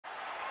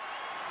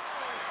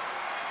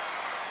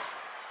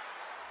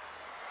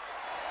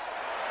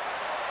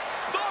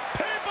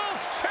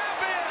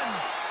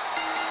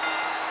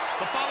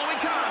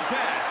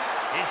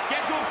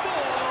scheduled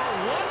for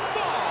one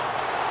fall.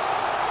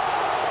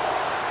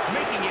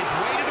 Making his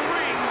way to the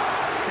ring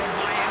from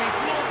Miami,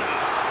 Florida,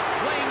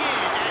 weighing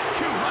in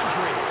at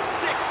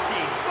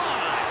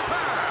 265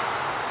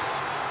 pounds,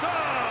 The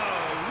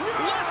Rock!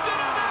 Listen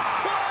to this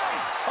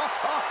place!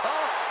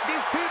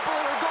 These people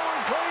are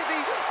going crazy.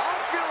 I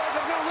feel like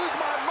I'm going to lose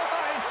my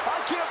mind.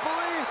 I can't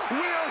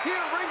believe we are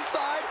here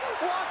ringside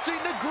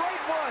watching the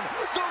great one,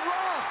 The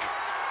Rock.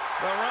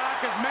 The Rock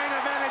has main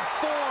evented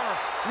 4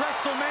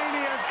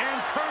 WrestleManias and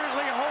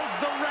currently holds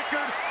the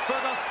record for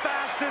the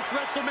fastest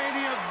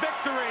WrestleMania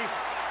victory.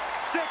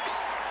 6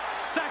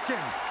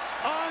 seconds.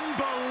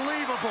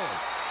 Unbelievable.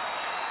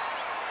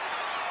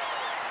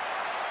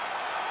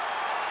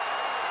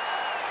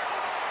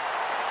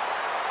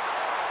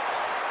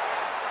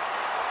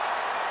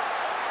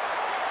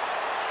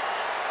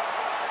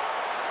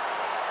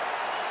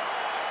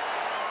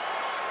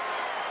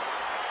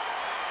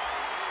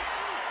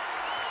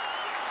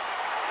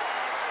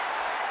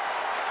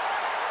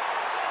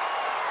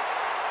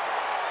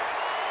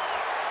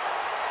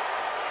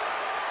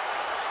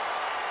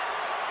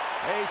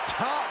 A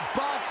top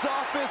box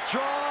office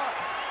draw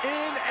in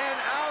and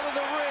out of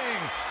the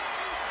ring.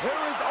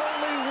 There is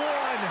only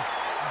one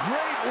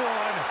great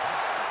one,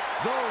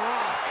 The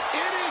Rock.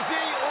 It is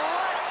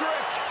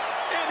electric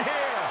in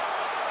here.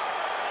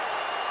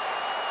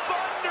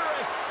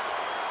 Thunderous.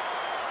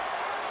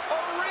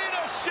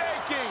 Arena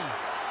shaking.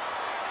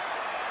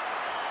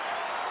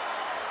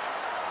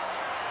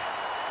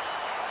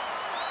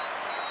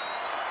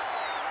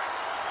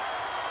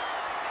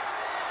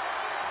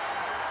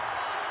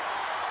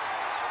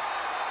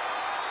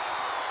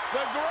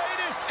 The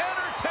greatest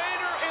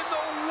entertainer in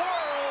the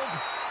world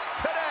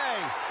today.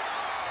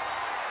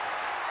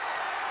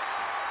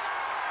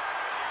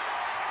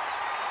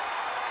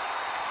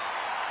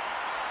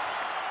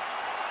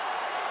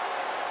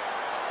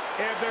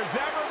 If there's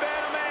ever been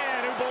a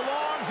man who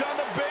belongs on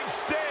the big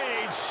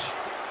stage,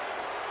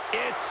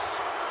 it's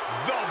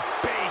the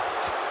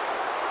Beast.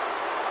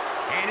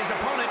 And his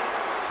opponent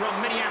from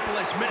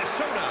Minneapolis,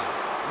 Minnesota,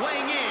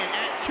 weighing in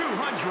at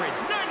 295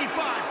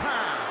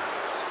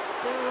 pounds,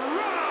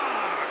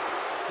 Brock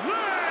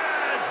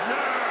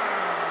Lesnar!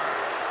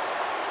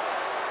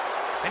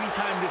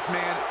 Anytime this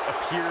man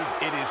appears,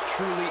 it is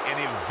truly an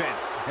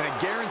event and a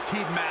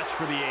guaranteed match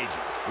for the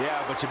ages.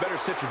 Yeah, but you better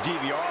set your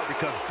DVR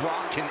because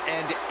Brock can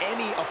end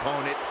any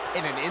opponent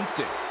in an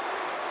instant.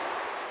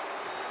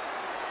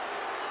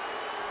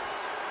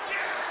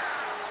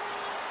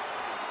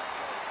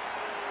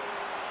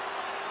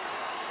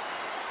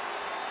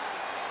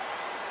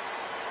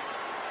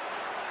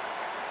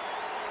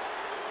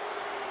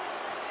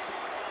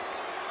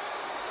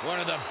 One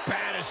of the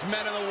baddest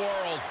men in the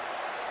world,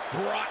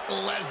 Brock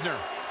Lesnar.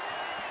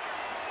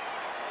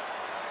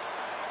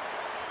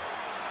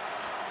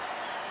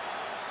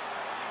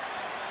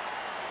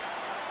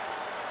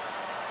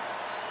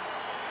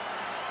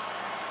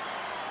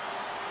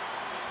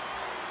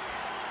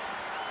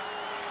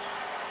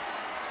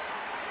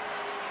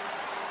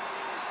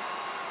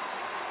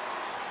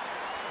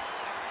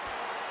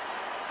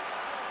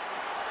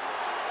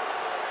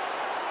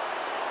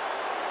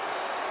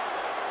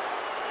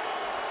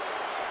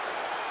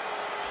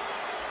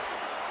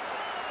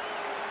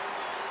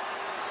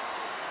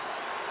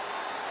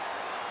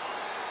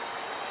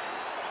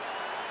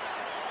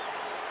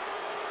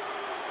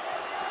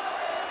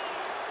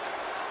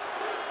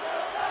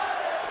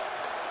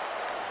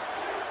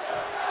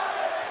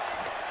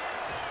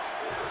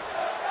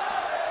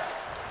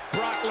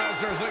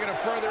 Lesnar is looking to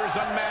further his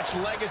unmatched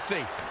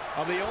legacy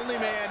of the only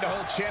man to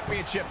hold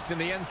championships in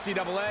the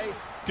NCAA,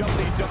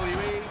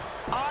 WWE,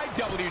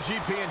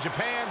 IWGP in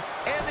Japan,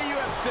 and the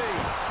UFC.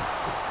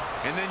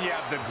 And then you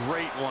have the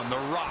great one, The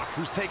Rock,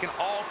 who's taken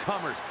all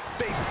comers,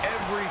 faced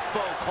every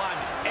foe,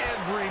 climbed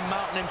every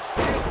mountain, and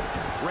still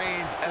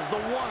reigns as the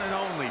one and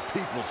only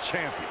People's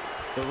Champion.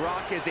 The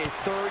Rock is a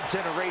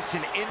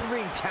third-generation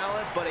in-ring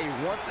talent, but a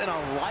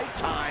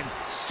once-in-a-lifetime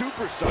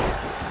superstar.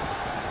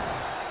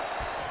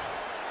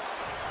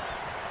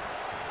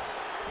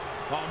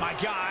 Oh, my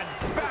God.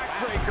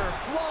 Backbreaker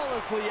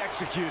flawlessly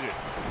executed.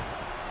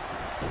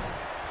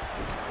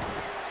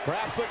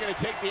 Perhaps looking to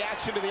take the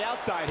action to the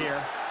outside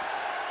here.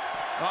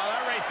 Oh,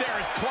 that right there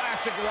is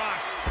classic Rock.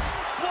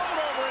 Float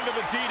over into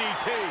the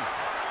DDT.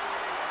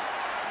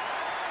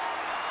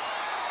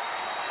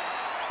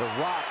 The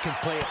Rock can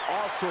play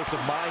all sorts of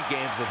mind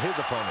games with his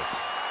opponents.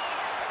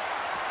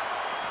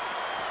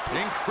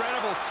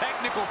 Incredible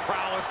technical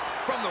prowess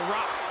from The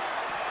Rock.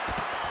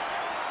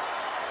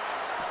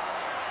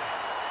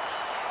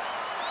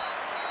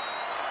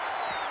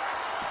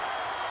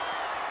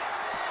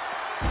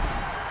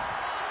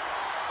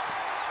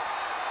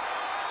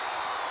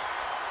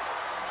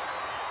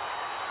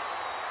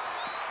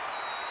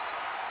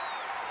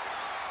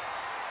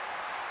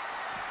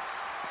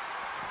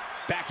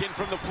 Back in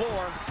from the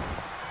floor.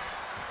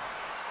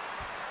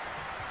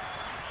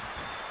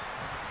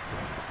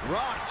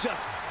 Rock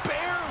just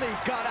barely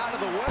got out of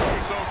the way.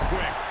 So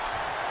quick.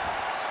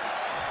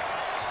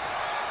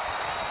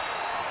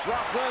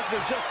 Brock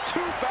Lesnar just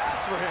too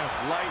fast for him.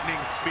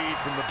 Lightning speed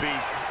from the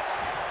Beast.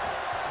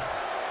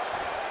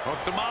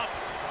 Hooked him up.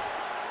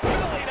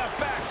 Belly to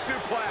back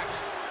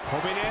suplex.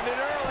 Hoping to end it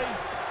early.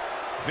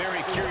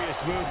 Very curious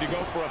move to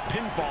go for a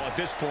pinfall at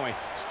this point.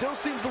 Still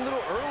seems a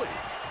little early.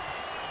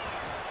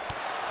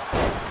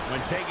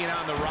 When taking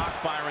on The Rock,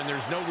 Byron,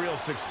 there's no real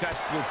success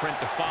blueprint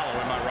to follow,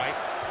 am I right?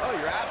 Oh,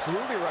 you're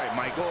absolutely right,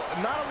 Michael.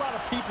 Not a lot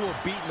of people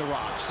have beaten The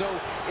Rock, so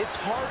it's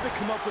hard to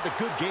come up with a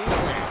good game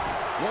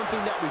plan. One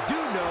thing that we do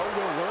know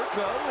will work,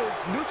 though, is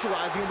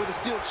neutralizing him with a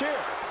steel chair.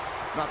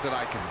 Not that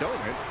I condone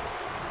it.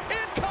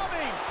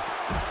 Incoming!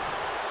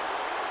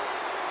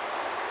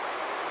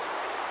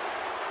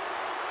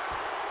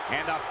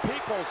 And the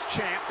People's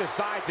Champ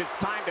decides it's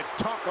time to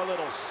talk a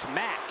little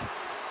smack.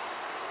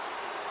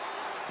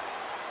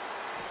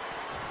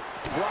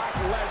 Brock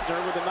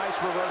Lesnar with a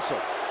nice reversal.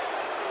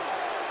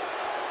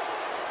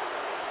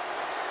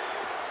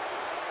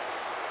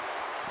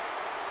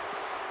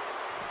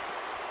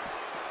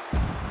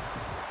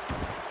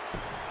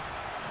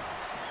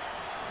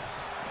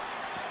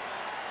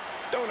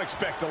 Don't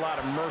expect a lot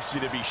of mercy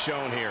to be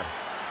shown here.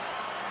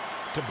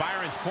 To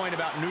Byron's point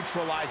about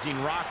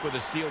neutralizing Rock with a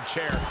steel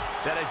chair,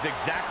 that is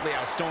exactly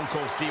how Stone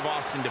Cold Steve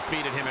Austin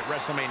defeated him at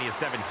WrestleMania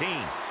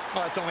 17. Oh,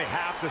 that's only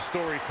half the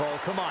story, Cole.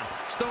 Come on.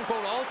 Stone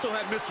Cold also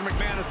had Mr.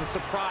 McMahon as a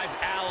surprise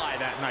ally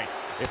that night.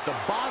 If the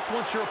boss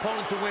wants your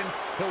opponent to win,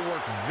 he'll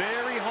work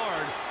very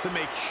hard to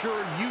make sure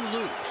you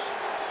lose.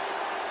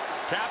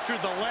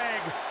 Captured the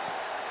leg.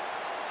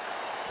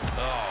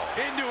 Oh.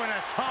 Into an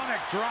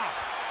atomic drop.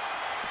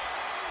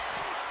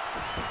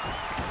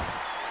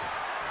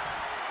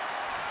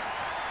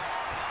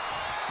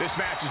 This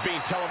match is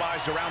being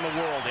televised around the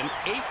world in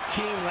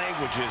 18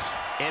 languages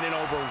and in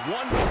over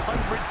 110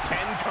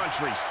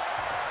 countries.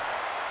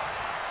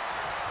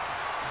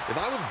 If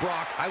I was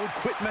Brock, I would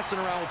quit messing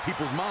around with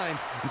people's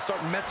minds and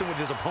start messing with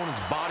his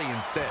opponent's body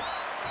instead.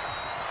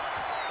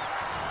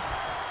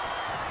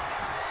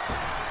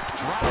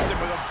 Dropped him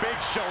with a big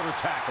shoulder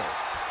tackle.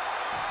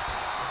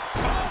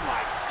 Oh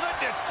my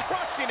goodness,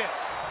 crushing it.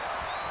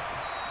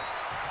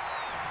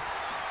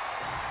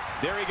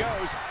 There he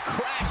goes,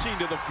 crashing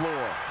to the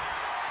floor.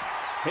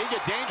 He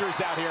get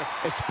dangerous out here,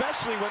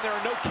 especially when there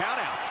are no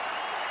countouts.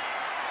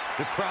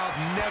 The crowd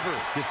never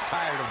gets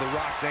tired of The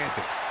Rock's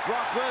antics.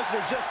 Brock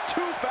Lesnar just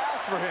too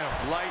fast for him.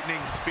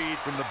 Lightning speed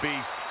from the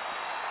Beast.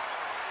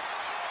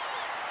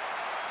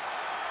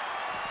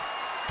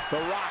 The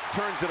Rock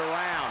turns it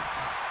around.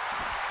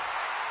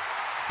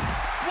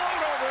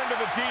 Float over into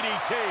the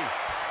DDT.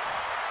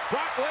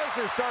 Brock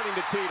Lesnar starting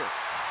to teeter.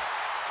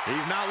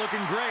 He's not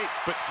looking great,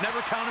 but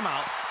never count him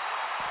out.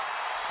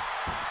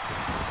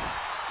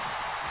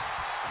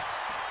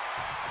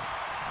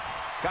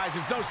 Guys,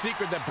 it's no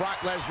secret that Brock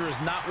Lesnar is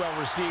not well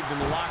received in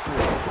the locker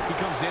room. He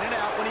comes in and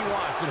out when he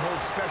wants and holds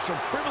special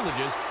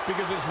privileges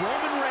because, as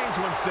Roman Reigns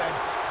once said,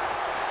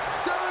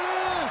 There it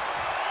is!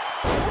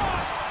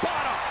 rock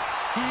bottom!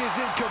 He is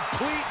in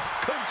complete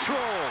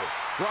control.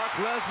 Brock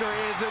Lesnar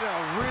is in a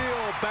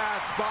real bad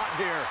spot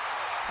here.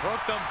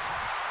 Hooked him.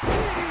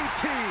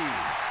 DDT!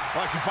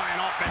 Electrifying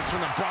offense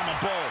from the Brahma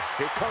Bull.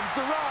 Here comes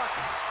The Rock.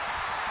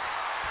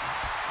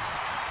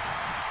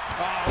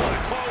 Oh, what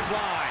a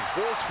clothesline.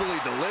 Forcefully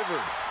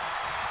delivered.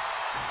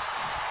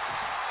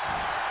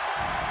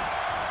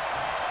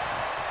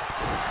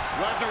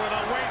 Lesnar with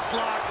a waist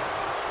lock.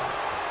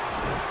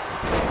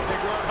 I think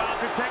we're about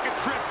to take a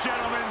trip,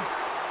 gentlemen.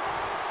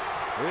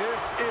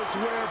 This is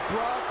where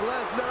Brock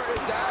Lesnar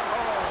is at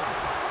home.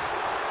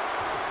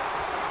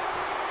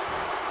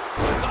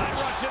 Side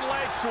Russian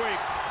leg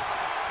sweep.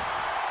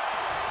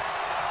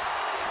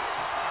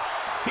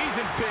 He's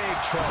in big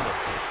trouble.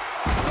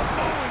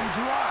 Samoan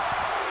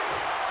drop.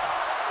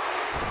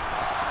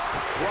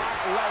 Brock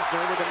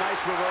Lesnar with a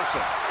nice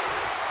reversal.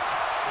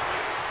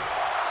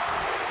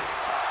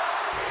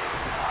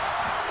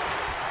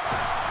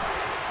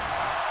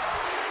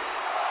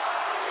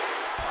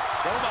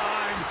 Go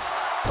behind.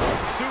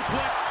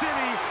 Suplex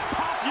City,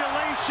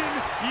 Population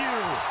U.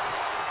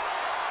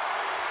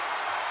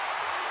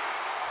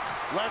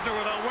 Lesnar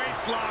with a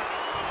waist lock.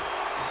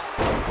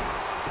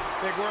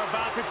 Think we're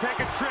about to take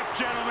a trip,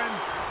 gentlemen.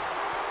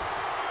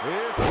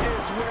 This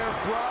is where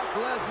Brock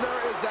Lesnar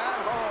is at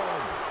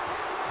home.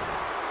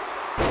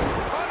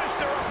 Punish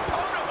their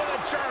opponent with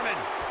a German.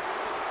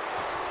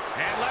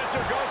 And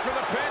Lesnar goes for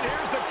the pin.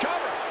 Here's the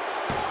cover.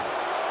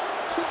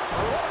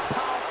 What a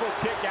powerful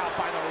kick out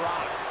by The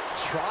Rock.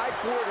 Tried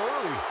for it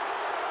early.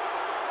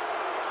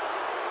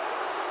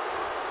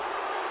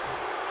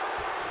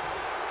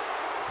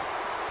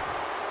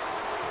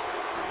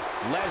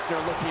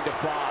 Lesnar looking to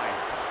fly.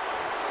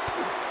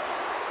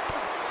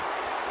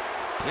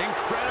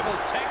 Incredible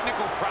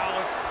technical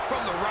prowess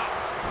from The Rock.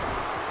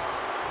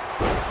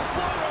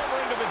 Float over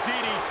into the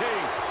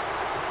DDT.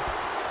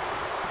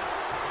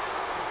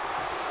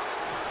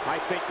 I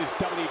think this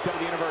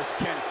WWE Universe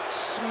can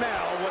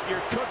smell what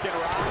you're cooking,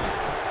 Rock.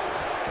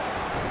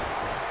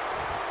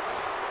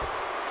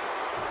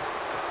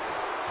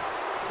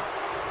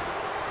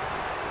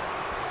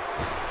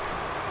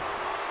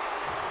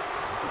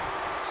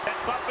 Set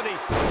Up for the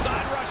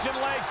side Russian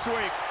leg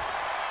sweep.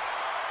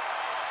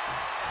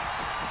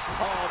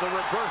 Oh, the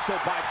reversal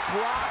by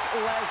Brock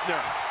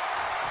Lesnar.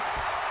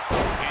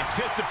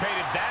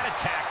 Anticipated that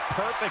attack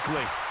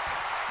perfectly.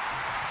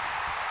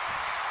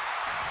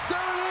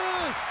 There it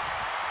is!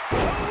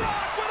 A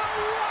Rock with a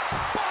rock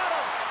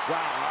bottom!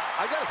 Wow,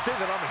 I gotta say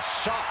that I'm in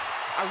shock.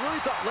 I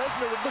really thought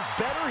Lesnar would look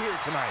better here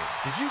tonight.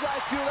 Did you guys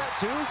feel that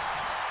too?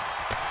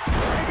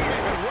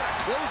 What a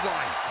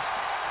clothesline.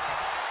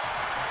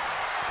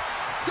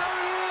 There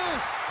it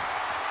is!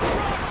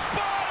 Rock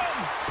bottom!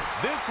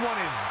 This one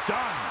is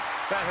done.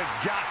 That has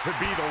got to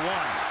be the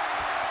one.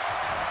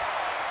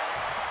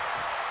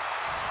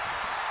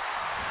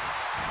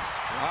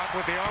 Rock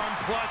with the arm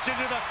clutch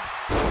into the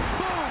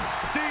boom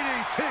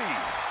DDT.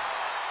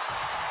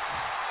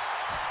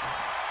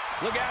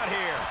 Look out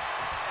here.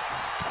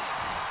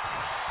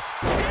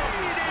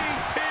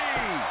 DDT!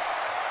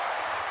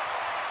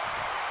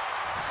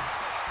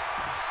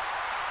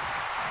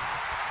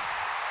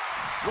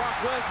 Brock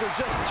Lesnar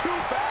just too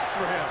fast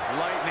for him.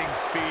 Lightning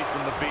speed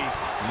from the Beast.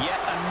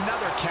 Yet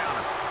another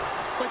counter.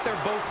 It's like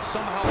they're both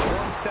somehow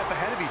one step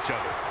ahead of each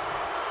other.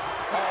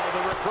 Oh,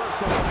 the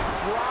reversal by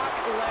Brock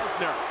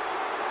Lesnar.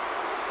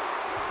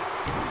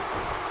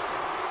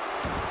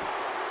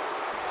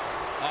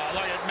 Oh,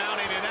 look at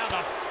mounting it now.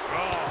 The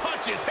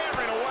punches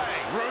hammering away.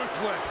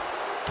 Ruthless.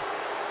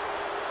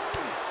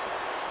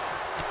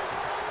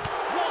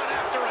 One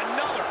after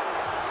another.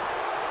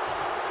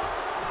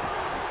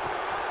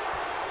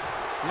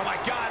 Oh, my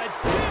God. A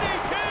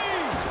DDT!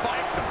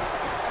 Spiked them.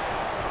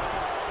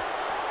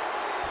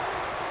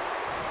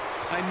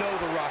 I know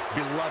The Rock's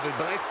beloved,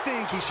 but I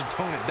think he should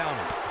tone it down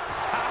a little.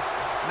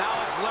 Now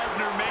it's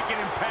Lesnar making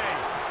him pay.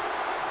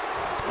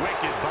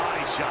 Wicked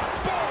body shot.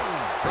 Boom!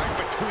 Right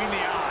between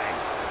the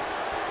eyes.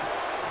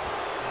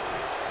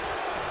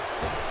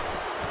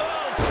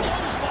 Oh,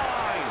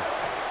 clothesline!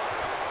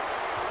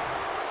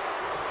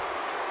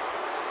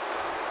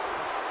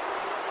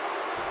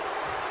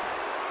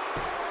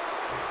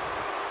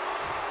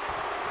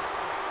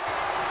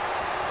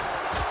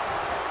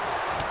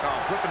 Oh,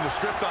 flipping the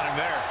script on him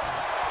there.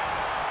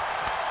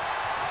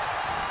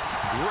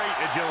 Great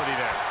agility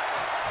there.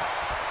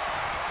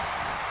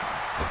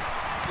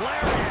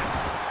 Lariat.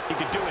 He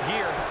could do it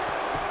here.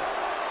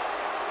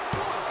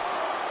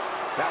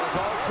 That was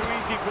all too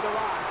easy for The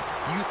Rock.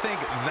 You think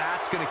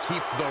that's going to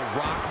keep The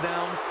Rock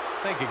down?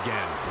 Think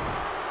again.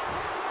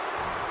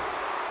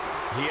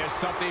 He has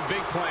something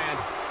big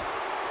planned.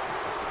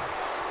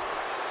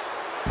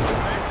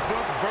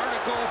 Textbook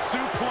vertical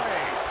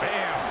suplex.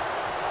 Bam.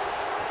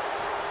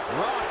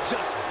 Rock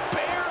just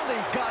barely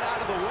got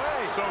out of the way.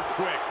 So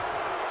quick.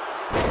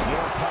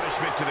 More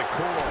punishment to the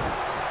core.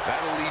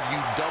 That'll leave you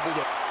doubled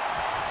up.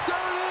 There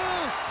it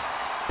is!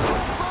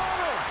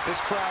 This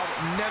crowd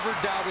never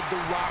doubted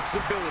The Rock's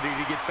ability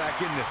to get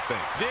back in this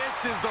thing.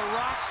 This is The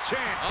Rock's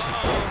chant.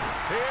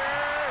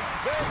 Here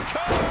they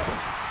come!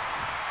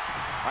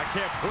 I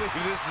can't believe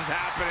this is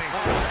happening.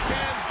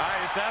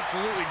 It's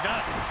absolutely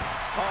nuts.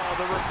 Oh,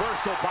 the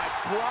reversal by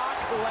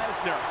Brock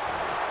Lesnar.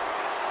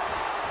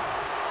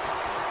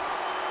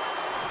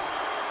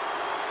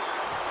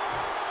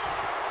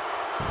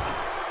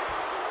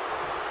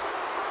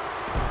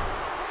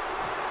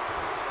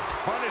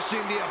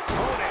 Punishing the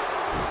opponent.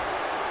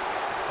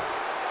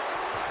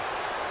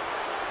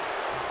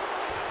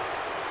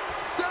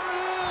 There it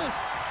is!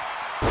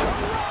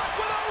 The Rock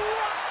with a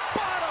rock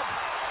bottom!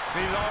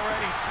 He's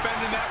already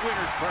spending that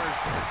winner's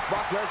purse.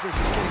 Brock Lesnar's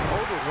just getting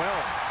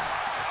overwhelmed.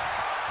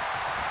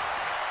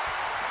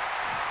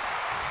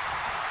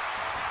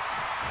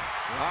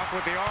 Rock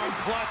with the arm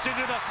clutch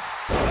into the...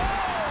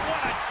 Oh,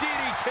 what a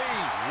DDT!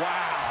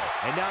 Wow.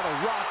 And now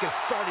The Rock is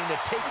starting to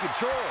take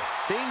control.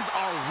 Things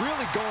are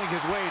really going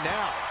his way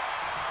now.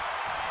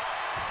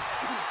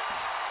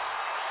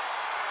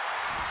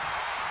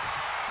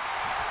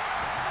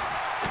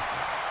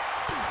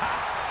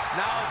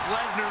 Now it's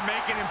Lesnar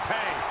making him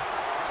pay.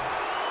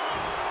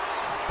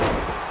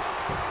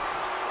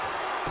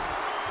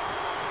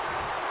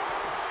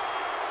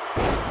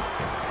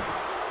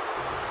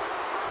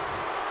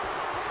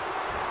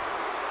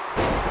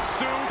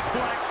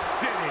 Suplex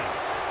City.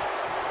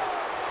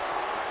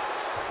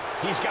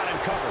 He's got him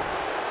covered.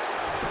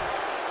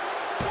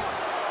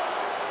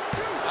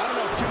 I don't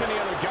know too many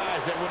other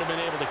guys that would have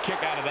been able to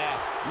kick out of that.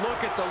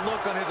 Look at the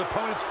look on his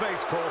opponent's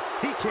face, Cole.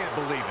 He can't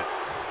believe it.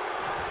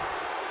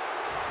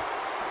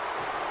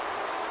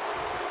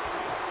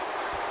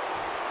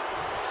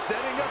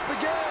 Setting up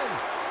again.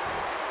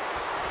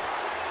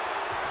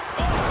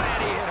 Oh, man,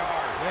 he hit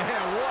hard.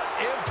 Man, what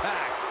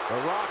impact. The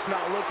Rock's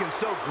not looking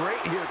so great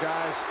here,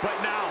 guys. But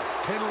now,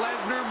 can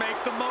Lesnar make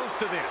the most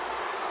of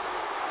this?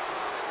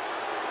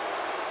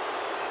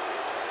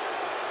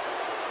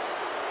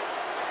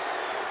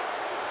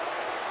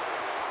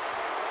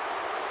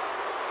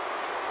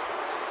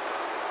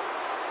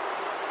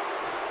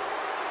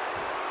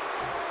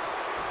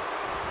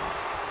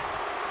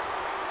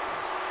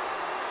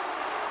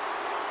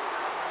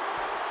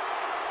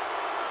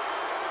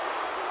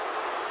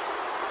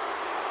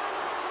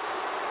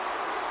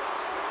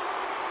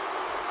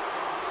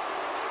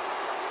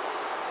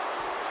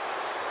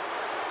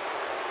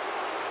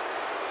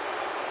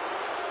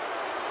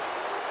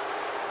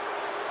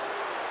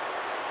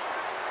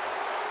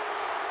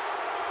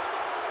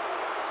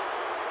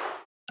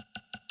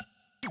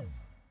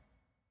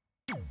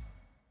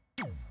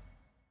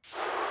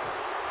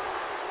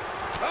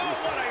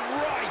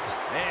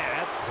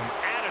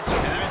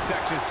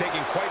 midsection's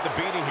taking quite the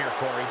beating here,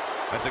 Corey.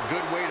 That's a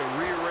good way to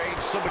rearrange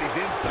somebody's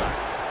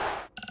insides.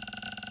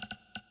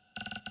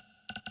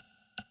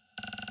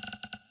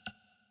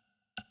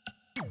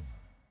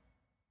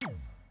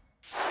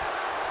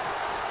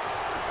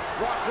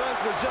 Brock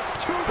Lesnar just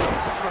too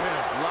fast for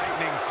him.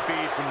 Lightning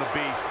speed from the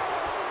Beast.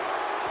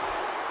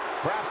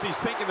 Perhaps he's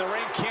thinking the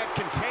ring can't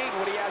contain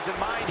what he has in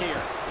mind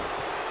here.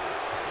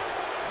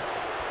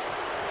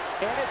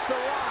 And it's The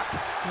Rock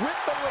with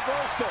the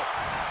reversal.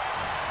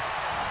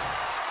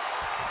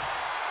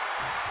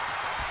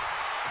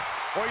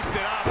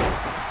 Hoisted up.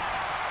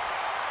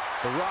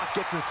 The Rock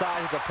gets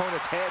inside his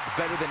opponent's heads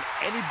better than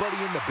anybody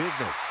in the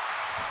business.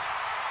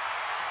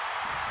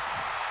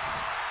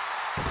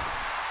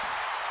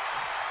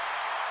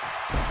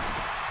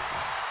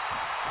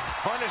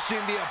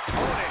 Punishing the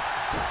opponent.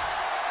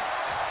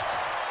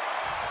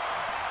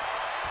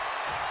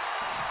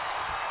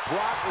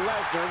 Brock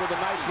Lesnar with a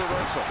nice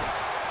reversal.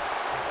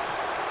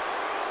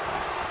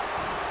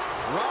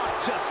 Rock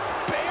just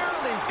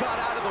barely got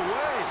out of the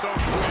way. So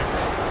quick.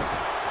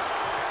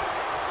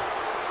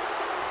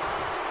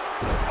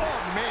 Oh,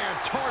 man,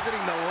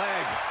 targeting the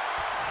leg.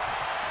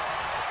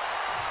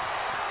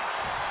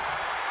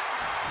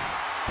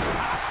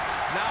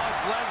 Now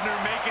it's Lesnar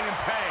making him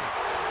pay.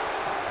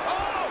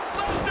 Oh,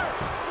 Lesnar!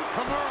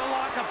 Kimura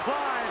lock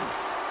applied.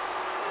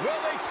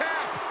 Will they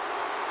tap?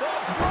 The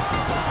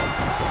Brahma!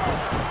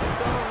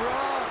 The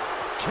Rock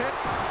can't.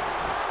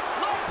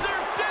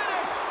 Lesnar did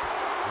it!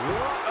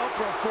 What a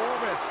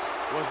performance.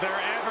 Was there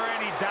ever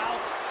any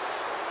doubt?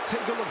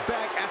 Take a look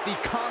back at the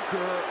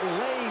Conqueror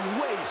laying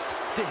waste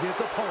to his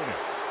opponent.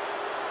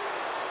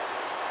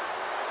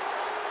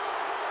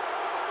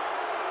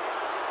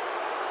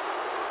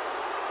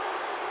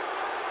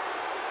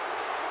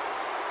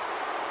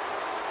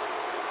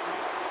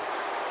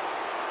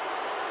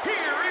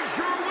 Here is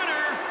your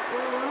winner,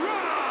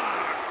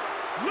 Brock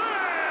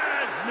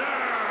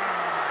Lesnar!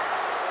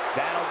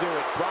 That'll do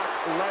it. Brock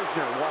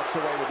Lesnar walks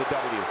away with the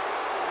W.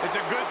 It's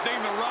a good thing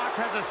The Rock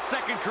has a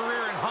second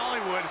career in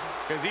Hollywood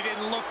because he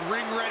didn't look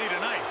ring ready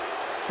tonight.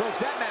 Folks,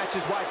 that match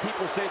is why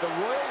people say the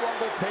Royal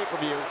Rumble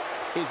pay-per-view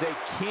is a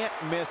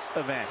can't-miss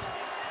event.